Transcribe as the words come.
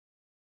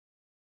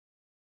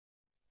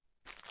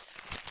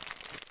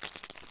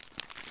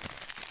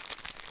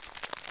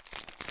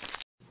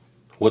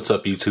What's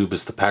up YouTube,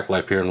 it's the Pack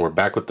Life here, and we're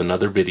back with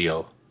another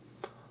video.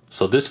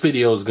 So this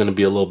video is going to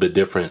be a little bit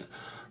different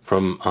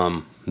from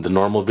the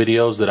normal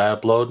videos that I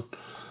upload,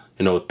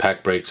 you know, with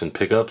pack breaks and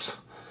pickups.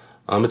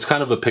 It's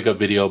kind of a pickup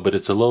video, but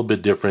it's a little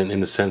bit different in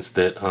the sense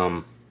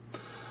that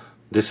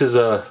this is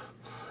a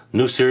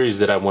new series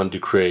that I wanted to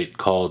create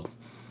called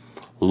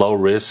Low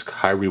Risk,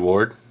 High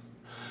Reward.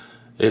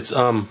 It's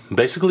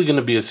basically going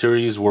to be a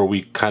series where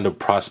we kind of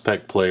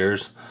prospect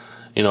players,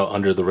 you know,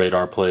 under the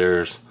radar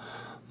players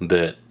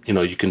that, you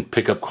know, you can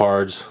pick up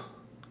cards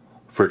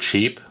for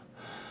cheap,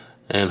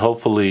 and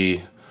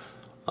hopefully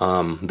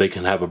they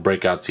can have a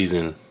breakout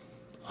season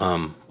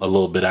a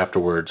little bit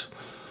afterwards.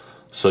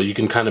 So you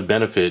can kind of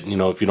benefit, you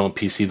know, if you don't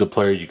PC the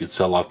player, you could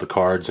sell off the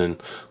cards and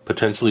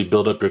potentially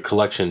build up your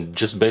collection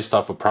just based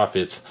off of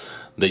profits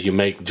that you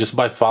make just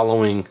by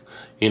following,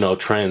 you know,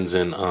 trends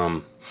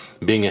and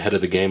being ahead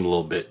of the game a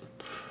little bit.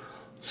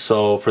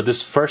 So for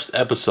this first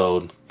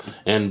episode,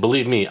 and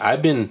believe me,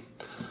 I've been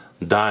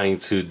dying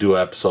to do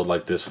an episode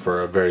like this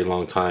for a very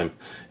long time.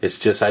 It's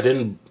just I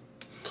didn't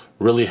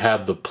really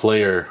have the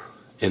player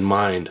in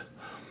mind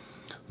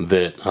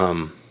that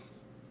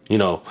you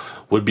know,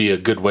 would be a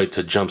good way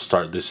to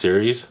jumpstart this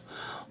series.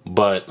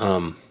 But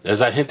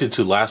as I hinted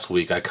to last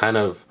week, I kind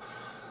of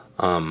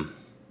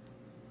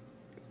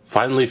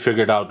finally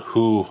figured out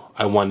who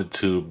I wanted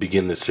to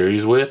begin the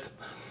series with,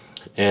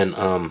 and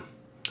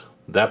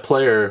that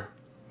player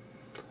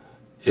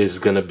is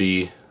gonna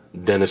be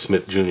Dennis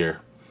Smith Jr.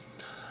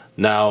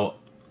 Now,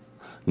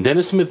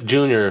 Dennis Smith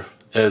Jr.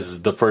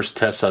 as the first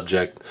test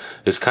subject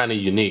is kind of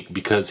unique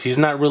because he's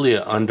not really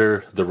an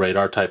under the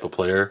radar type of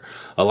player.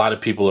 A lot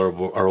of people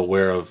are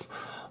aware of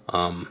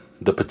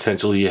the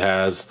potential he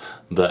has,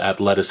 the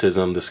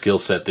athleticism, the skill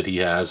set that he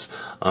has.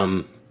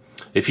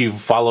 If you've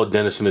followed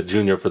Dennis Smith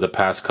Jr. for the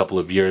past couple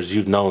of years,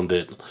 you've known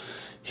that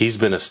he's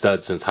been a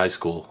stud since high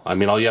school. I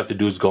mean, all you have to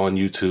do is go on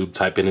YouTube,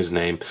 type in his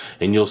name,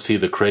 and you'll see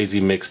the crazy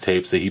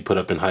mixtapes that he put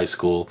up in high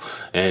school,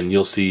 and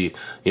you'll see,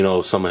 you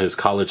know, some of his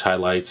college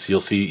highlights.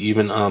 You'll see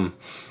even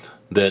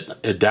that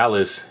at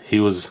Dallas, he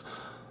was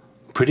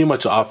pretty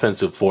much an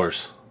offensive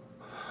force.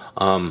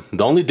 The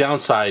only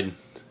downside,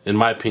 in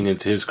my opinion,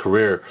 to his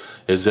career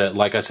is that,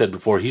 like I said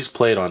before, he's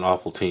played on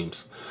awful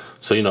teams.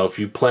 So, you know, if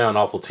you play on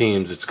awful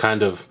teams, it's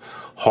kind of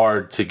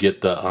hard to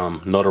get the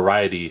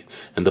notoriety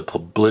and the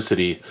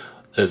publicity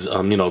as,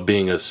 you know,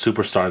 being a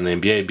superstar in the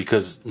NBA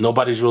because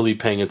nobody's really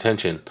paying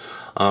attention.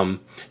 You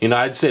know,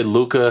 I'd say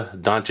Luka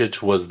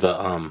Doncic was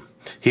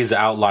he's the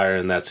outlier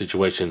in that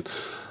situation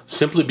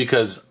simply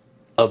because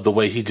of the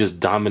way he just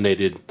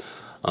dominated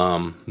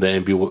the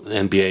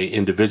NBA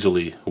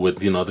individually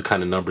with, you know, the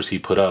kind of numbers he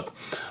put up.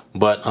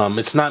 But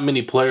it's not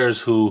many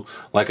players who,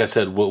 like I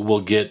said,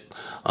 will get,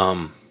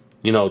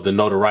 you know, the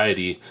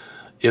notoriety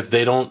if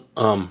they don't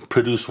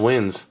produce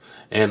wins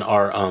and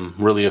are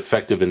really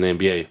effective in the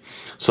NBA.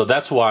 So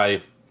that's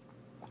why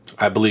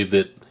I believe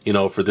that, you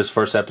know, for this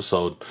first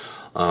episode,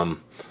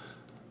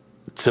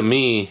 to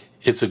me,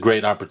 it's a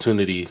great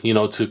opportunity, you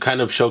know, to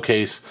kind of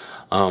showcase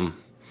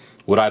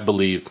what I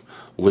believe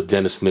with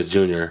Dennis Smith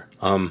Jr.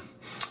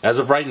 As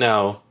of right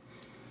now,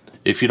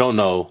 if you don't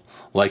know,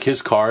 like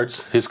his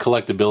cards, his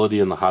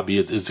collectability in the hobby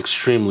is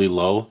extremely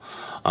low.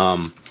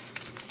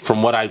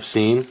 From what I've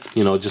seen,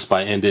 you know, just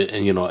by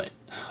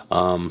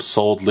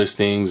sold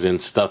listings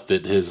and stuff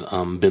that has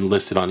been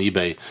listed on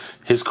eBay,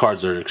 his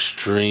cards are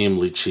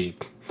extremely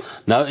cheap.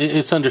 Now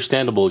it's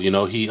understandable, you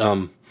know, he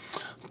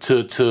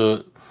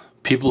to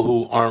people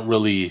who aren't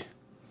really,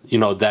 you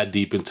know, that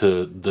deep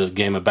into the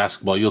game of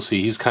basketball, you'll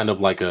see he's kind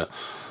of like a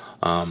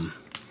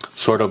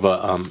sort of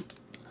a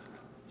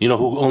you know,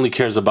 who only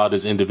cares about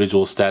his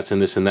individual stats and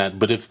this and that.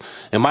 But if,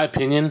 in my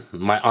opinion,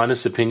 my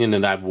honest opinion,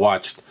 and I've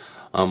watched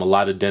a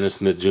lot of Dennis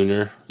Smith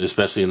Jr.,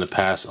 especially in the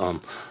past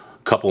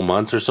couple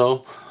months or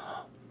so,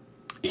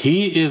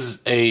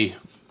 he's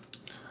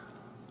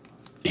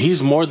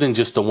more than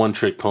just a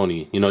one-trick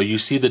pony. You know, you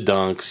see the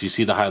dunks, you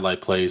see the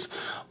highlight plays,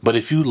 but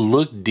if you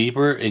look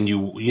deeper and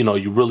you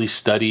really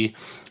study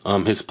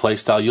his play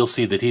style, you'll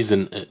see that he's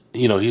an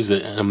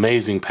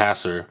amazing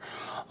passer.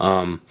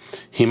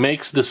 He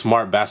makes the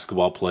smart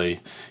basketball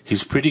play.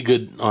 He's pretty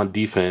good on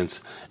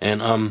defense,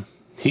 and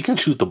he can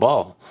shoot the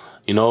ball.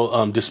 You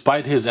know,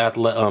 despite his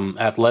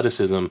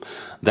athleticism,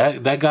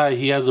 that guy,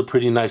 he has a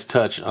pretty nice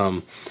touch.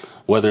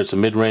 Whether it's a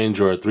mid-range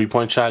or a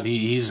three-point shot,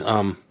 he's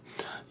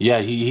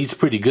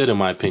pretty good in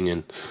my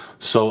opinion.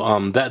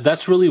 So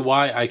that's really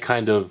why I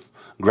kind of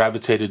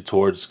gravitated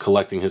towards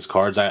collecting his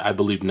cards. I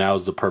believe now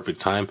is the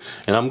perfect time,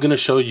 and I'm gonna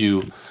show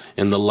you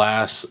in the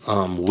last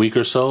week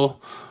or so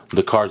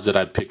the cards that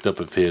I picked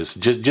up of his,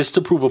 just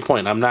to prove a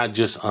point. I'm not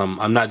just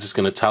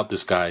gonna tout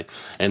this guy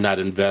and not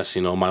invest,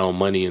 you know, my own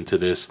money into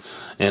this.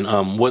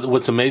 And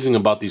what's amazing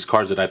about these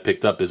cards that I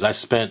picked up is I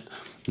spent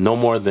no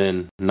more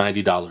than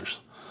 $90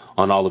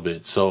 on all of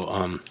it.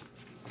 So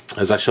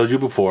as I showed you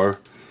before,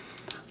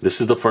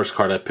 this is the first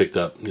card I picked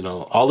up. You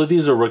know, all of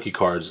these are rookie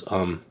cards.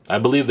 I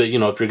believe that, you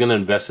know, if you're gonna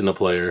invest in a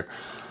player,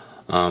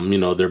 You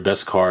know, their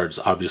best cards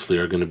obviously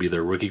are going to be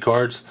their rookie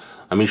cards.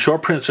 I mean,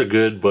 short prints are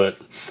good, but,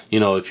 you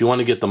know, if you want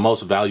to get the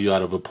most value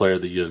out of a player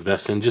that you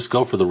invest in, just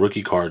go for the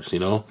rookie cards, you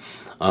know.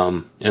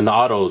 And the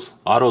autos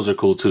are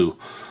cool too.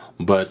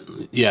 But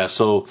yeah,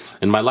 so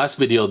in my last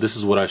video, this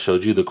is what I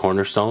showed you, the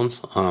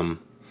cornerstones.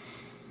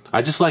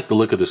 I just like the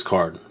look of this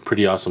card.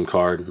 Pretty awesome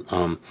card.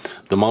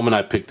 The moment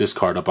I picked this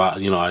card up,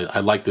 I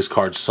like this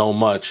card so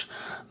much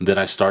that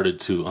I started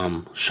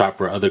to shop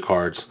for other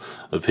cards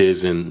of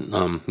his.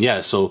 And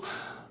yeah, so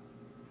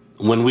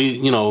when we,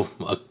 you know,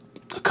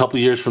 a couple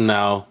years from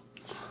now,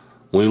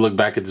 when we look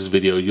back at this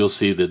video, you'll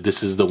see that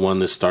this is the one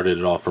that started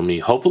it all for me.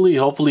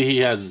 Hopefully he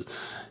has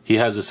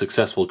a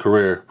successful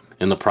career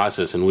in the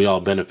process, and we all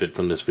benefit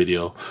from this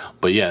video.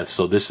 But yeah,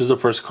 so this is the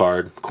first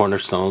card,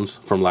 Cornerstones,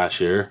 from last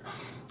year.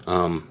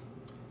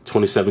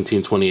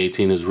 2017,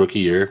 2018, his rookie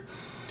year.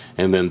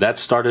 And then that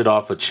started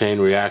off a chain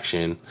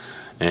reaction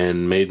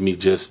and made me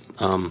just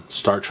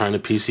start trying to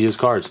PC his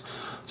cards.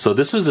 So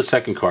this was the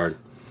second card.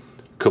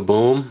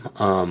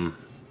 Kaboom,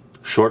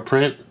 short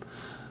print.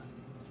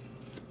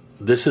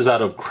 This is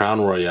out of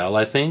Crown Royale,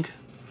 I think.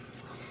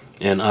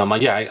 And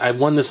yeah, I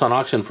won this on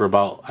auction for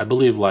about, I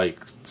believe,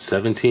 like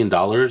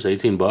 $17,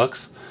 18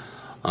 bucks.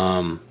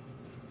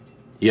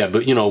 Yeah,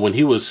 but you know, when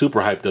he was super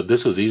hyped up,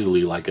 this was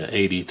easily like a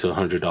 $80 to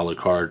 $100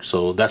 card.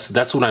 So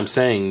that's what I'm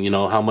saying, you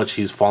know, how much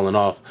he's fallen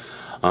off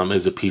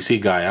as a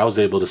PC guy. I was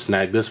able to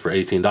snag this for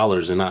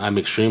 $18, and I'm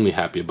extremely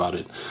happy about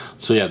it.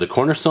 So yeah, the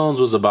Cornerstones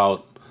was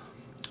about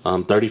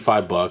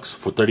 35 bucks,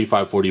 for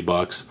 35, 40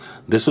 bucks.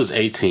 This was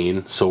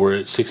 18, so we're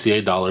at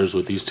 $68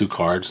 with these two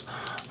cards.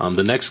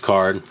 The next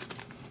card,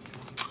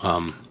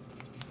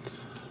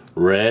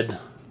 red,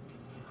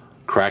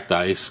 cracked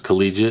ice,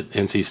 collegiate,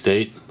 NC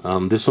State.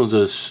 This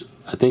one's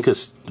I think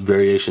it's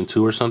variation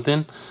 2 or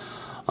something.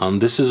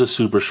 This is a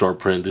super short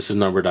print. This is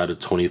numbered out of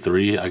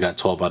 23. I got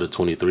 12 out of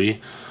 23.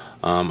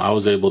 I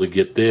was able to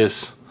get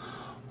this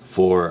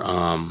for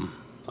I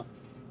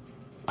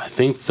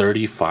think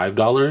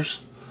 $35.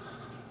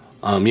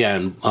 Yeah,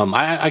 and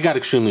I got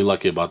extremely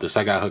lucky about this.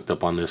 I got hooked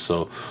up on this,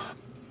 so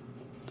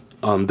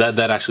that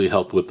actually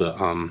helped with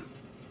the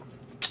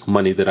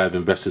money that I've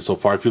invested so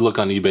far. If you look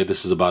on eBay,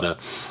 this is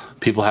about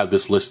people have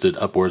this listed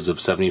upwards of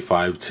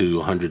 75 to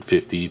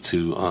 150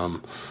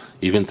 to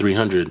even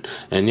 300.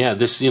 And yeah,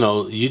 this, you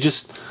know, you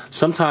just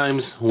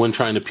sometimes when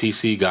trying to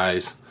PC,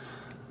 guys,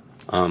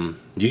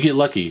 you get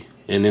lucky,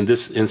 and in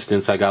this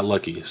instance I got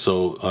lucky.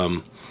 So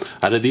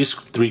out of these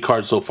three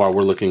cards so far,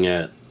 we're looking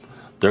at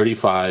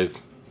 35,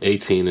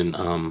 18,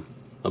 and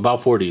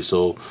about 40.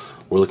 So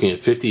we're looking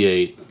at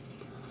 58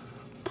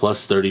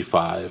 plus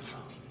 35.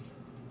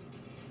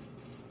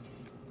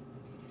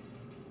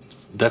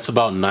 That's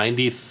about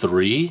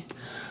 93.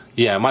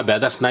 Yeah, my bad.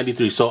 That's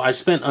 93. So I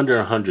spent under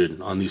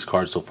 100 on these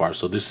cards so far.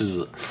 So this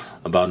is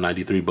about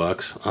 93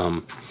 bucks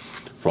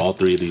for all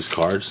three of these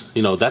cards.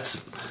 You know,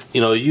 that's, you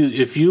know,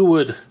 if you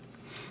would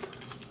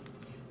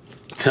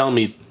tell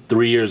me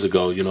 3 years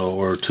ago, you know,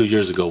 or 2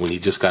 years ago when he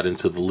just got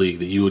into the league,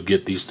 that you would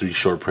get these three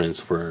short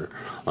prints for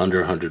under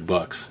 100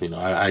 bucks, you know,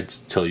 I'd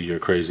tell you you're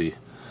crazy.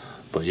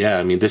 But yeah,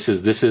 I mean, this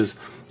is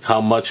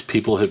how much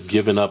people have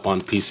given up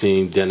on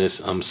PCing Dennis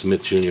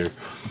Smith Jr.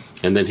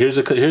 And then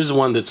here's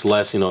one that's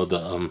less, you know,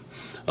 the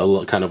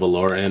kind of a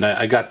lower, and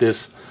I got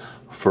this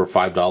for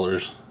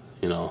 $5.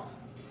 You know,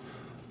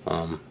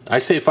 I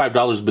say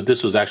 $5, but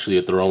this was actually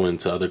a throw-in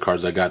to other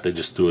cards I got. They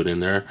just threw it in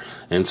there,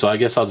 and so I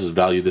guess I'll just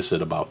value this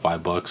at about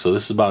 $5. So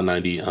this is about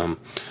 90.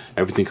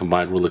 Everything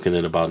combined, we're looking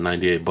at about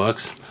 98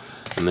 bucks.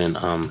 And then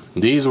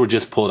these were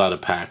just pulled out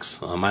of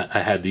packs. I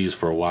had these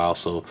for a while,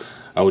 so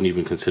I wouldn't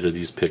even consider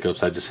these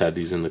pickups. I just had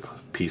these in the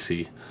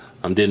PC.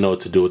 Didn't know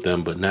what to do with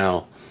them, but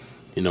now,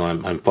 you know,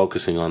 I'm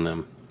focusing on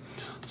them.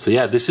 So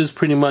yeah, this is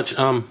pretty much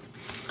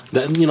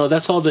that, you know,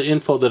 that's all the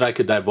info that I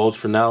could divulge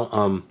for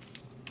now.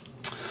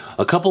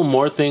 A couple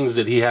more things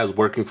that he has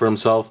working for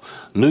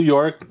himself. The New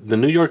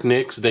York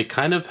Knicks, they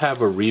kind of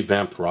have a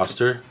revamped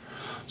roster.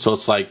 So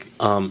it's like,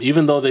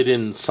 even though they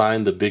didn't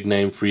sign the big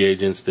name free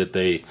agents that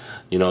they,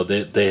 you know,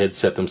 they had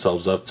set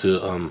themselves up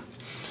to,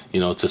 you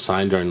know, to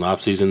sign during the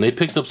offseason, they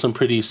picked up some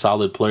pretty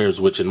solid players,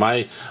 which in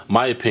my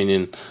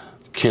opinion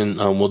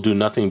will do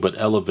nothing but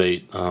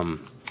elevate,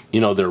 you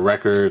know, their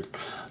record,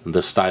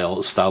 the style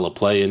of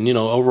play, and, you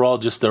know, overall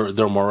just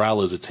their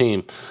morale as a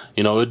team.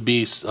 You know, it'd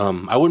be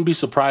I wouldn't be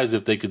surprised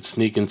if they could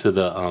sneak into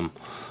the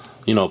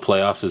you know,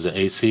 playoffs as an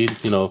 8 seed.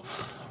 You know,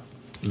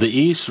 the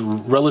East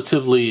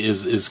relatively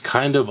is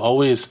kind of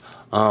always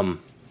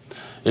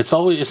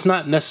it's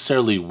not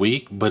necessarily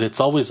weak, but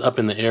it's always up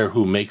in the air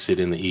who makes it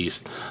in the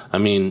East. I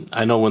mean,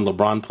 I know when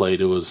LeBron played,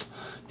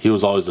 he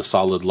was always a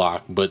solid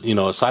lock, but, you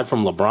know, aside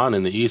from LeBron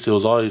in the East, it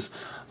was always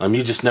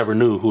you just never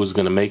knew who was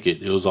going to make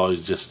it. It was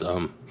always just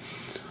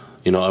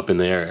you know, up in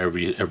the air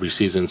every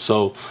season.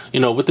 So, you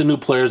know, with the new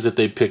players that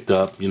they picked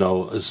up, you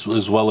know,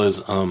 as well as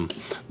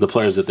the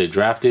players that they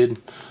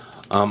drafted,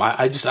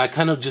 I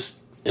kind of just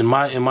in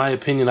my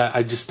opinion,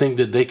 I just think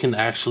that they can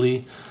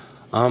actually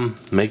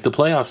make the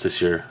playoffs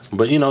this year.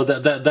 But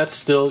that's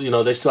still,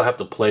 they still have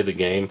to play the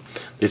game.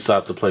 They still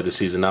have to play the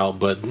season out.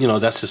 But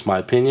that's just my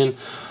opinion.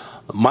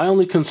 My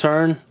only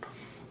concern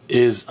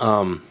is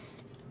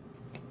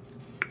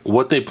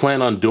what they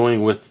plan on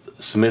doing with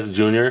Smith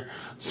Jr.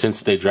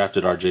 since they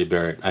drafted R.J.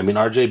 Barrett. I mean,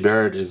 R.J.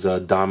 Barrett is a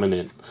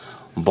dominant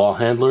ball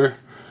handler,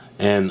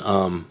 and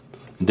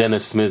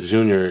Dennis Smith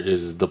Jr.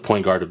 is the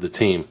point guard of the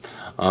team.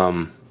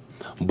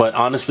 But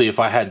honestly, if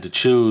I had to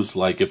choose,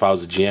 like if I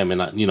was a GM,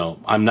 and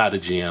I'm not a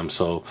GM,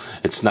 so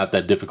it's not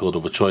that difficult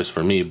of a choice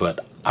for me.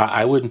 But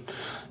I would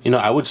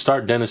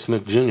start Dennis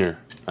Smith Jr.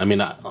 I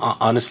mean,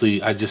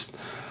 honestly, I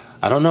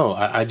don't know.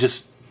 I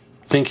just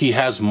think he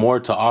has more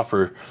to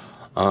offer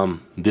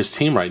this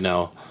team right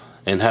now,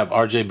 and have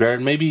R.J.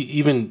 Barrett. Maybe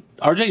even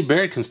R.J.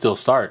 Barrett can still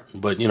start,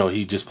 but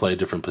he just play a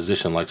different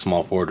position, like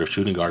small forward or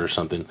shooting guard or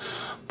something.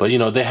 But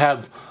they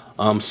have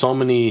so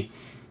many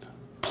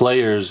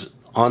players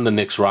on the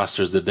Knicks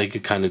rosters that they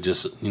could kind of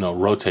just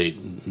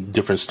rotate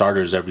different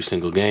starters every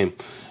single game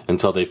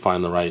until they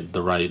find the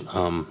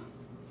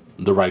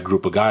right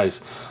group of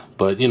guys.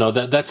 But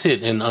that's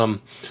it. And a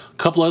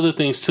couple other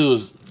things too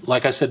is,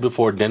 like I said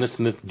before, Dennis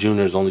Smith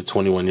Jr. is only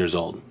 21 years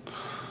old.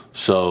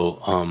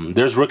 So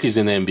there's rookies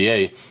in the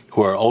NBA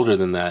who are older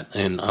than that,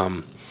 and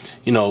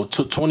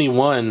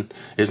 21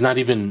 is not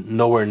even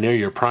nowhere near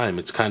your prime.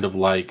 It's kind of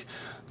like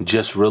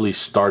just really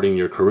starting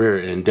your career.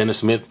 And Dennis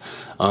Smith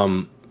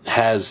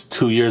has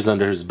 2 years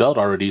under his belt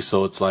already,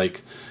 so it's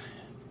like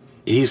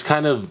he's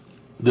kind of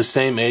the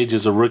same age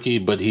as a rookie,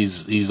 but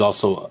he's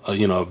also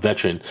a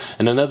veteran.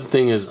 And another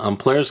thing is,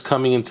 players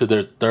coming into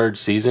their third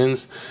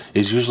seasons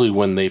is usually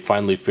when they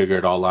finally figure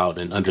it all out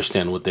and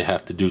understand what they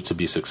have to do to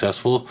be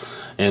successful.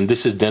 And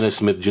this is Dennis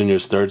Smith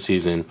Jr.'s third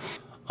season.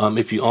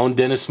 If you own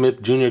Dennis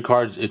Smith Jr.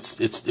 cards,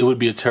 it would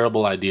be a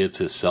terrible idea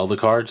to sell the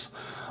cards.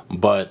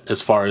 But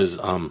as far as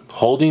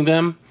holding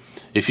them,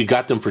 if you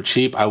got them for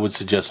cheap, I would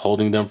suggest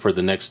holding them for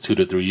the next 2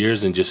 to 3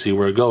 years and just see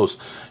where it goes.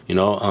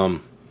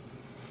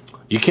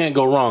 You can't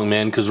go wrong,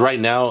 man, because right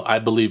now I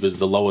believe is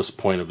the lowest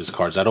point of his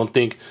cards. I don't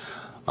think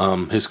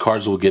his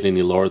cards will get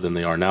any lower than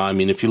they are now. I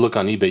mean, if you look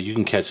on eBay, you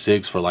can catch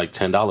SIGs for like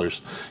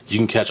 $10. You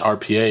can catch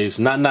RPAs,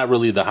 not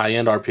really the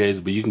high-end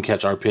RPAs, but you can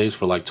catch RPAs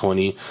for like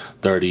 20,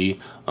 30,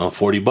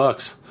 40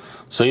 bucks.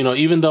 So,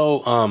 even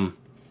though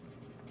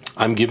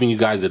I'm giving you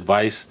guys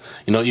advice,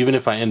 even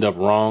if I end up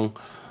wrong,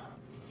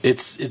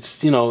 it's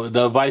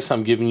the advice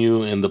I'm giving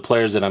you and the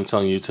players that I'm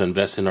telling you to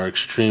invest in are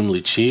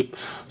extremely cheap.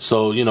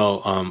 So,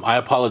 I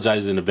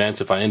apologize in advance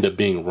if I end up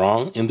being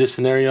wrong in this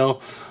scenario.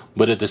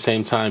 But at the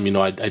same time,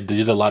 I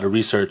did a lot of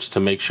research to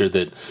make sure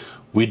that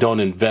we don't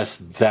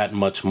invest that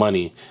much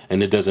money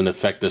and it doesn't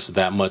affect us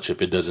that much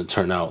if it doesn't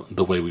turn out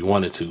the way we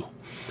want it to.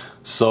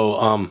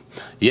 So,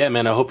 yeah,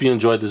 man, I hope you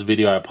enjoyed this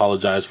video. I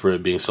apologize for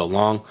it being so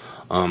long.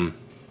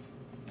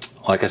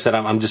 Like I said,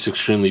 I'm just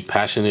extremely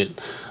passionate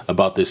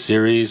about this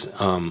series.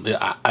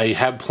 I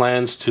have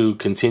plans to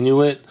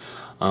continue it.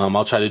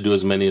 I'll try to do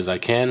as many as I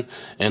can,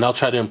 and I'll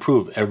try to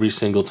improve every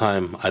single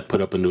time I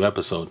put up a new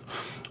episode.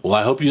 Well,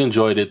 I hope you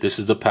enjoyed it. This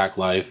is the Pack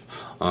Life.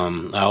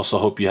 I also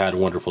hope you had a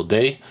wonderful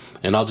day,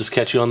 and I'll just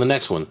catch you on the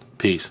next one.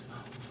 Peace.